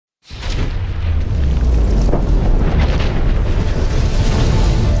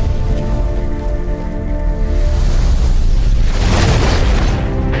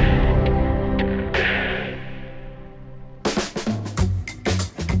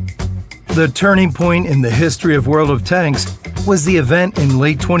The turning point in the history of World of Tanks was the event in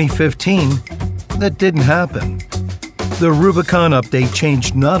late 2015 that didn't happen. The Rubicon update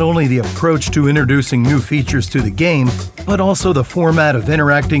changed not only the approach to introducing new features to the game, but also the format of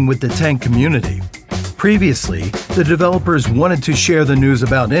interacting with the tank community. Previously, the developers wanted to share the news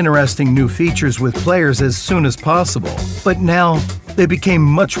about interesting new features with players as soon as possible, but now they became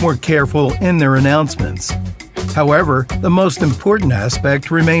much more careful in their announcements. However, the most important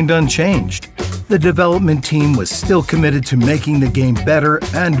aspect remained unchanged. The development team was still committed to making the game better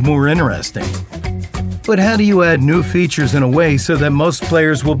and more interesting. But how do you add new features in a way so that most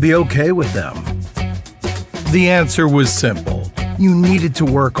players will be okay with them? The answer was simple. You needed to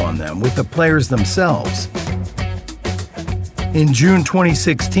work on them with the players themselves. In June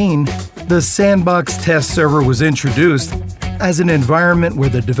 2016, the Sandbox test server was introduced as an environment where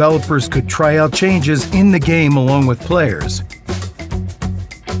the developers could try out changes in the game along with players.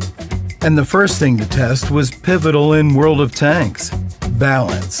 And the first thing to test was pivotal in World of Tanks: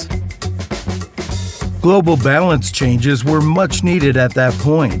 balance. Global balance changes were much needed at that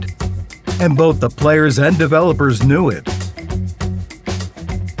point, and both the players and developers knew it.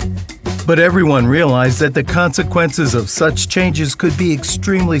 But everyone realized that the consequences of such changes could be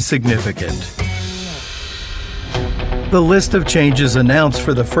extremely significant. The list of changes announced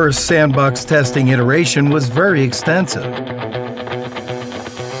for the first Sandbox testing iteration was very extensive.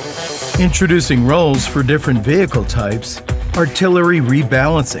 Introducing roles for different vehicle types, artillery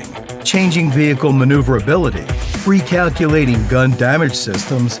rebalancing, changing vehicle maneuverability, recalculating gun damage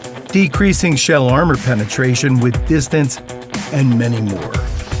systems, decreasing shell armor penetration with distance, and many more.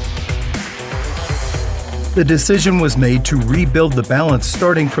 The decision was made to rebuild the balance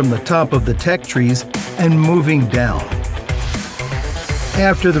starting from the top of the tech trees and moving down.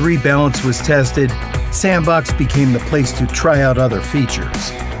 After the rebalance was tested, Sandbox became the place to try out other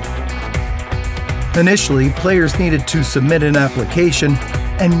features. Initially, players needed to submit an application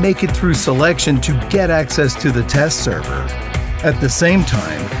and make it through selection to get access to the test server. At the same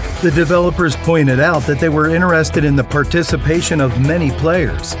time, the developers pointed out that they were interested in the participation of many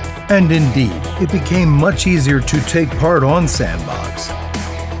players. And indeed, it became much easier to take part on Sandbox.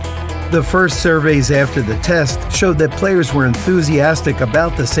 The first surveys after the test showed that players were enthusiastic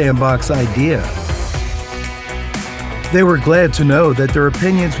about the Sandbox idea. They were glad to know that their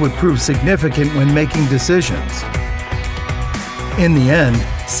opinions would prove significant when making decisions. In the end,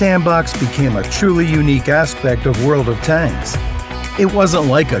 Sandbox became a truly unique aspect of World of Tanks. It wasn't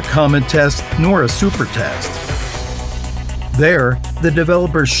like a common test nor a super test. There, the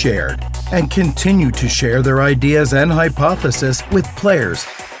developers shared and continue to share their ideas and hypotheses with players,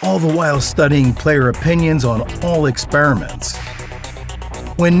 all the while studying player opinions on all experiments.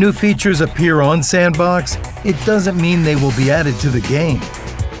 When new features appear on Sandbox, it doesn't mean they will be added to the game.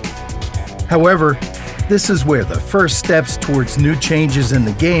 However, this is where the first steps towards new changes in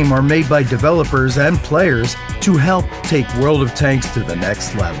the game are made by developers and players to help take World of Tanks to the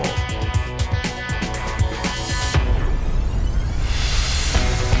next level.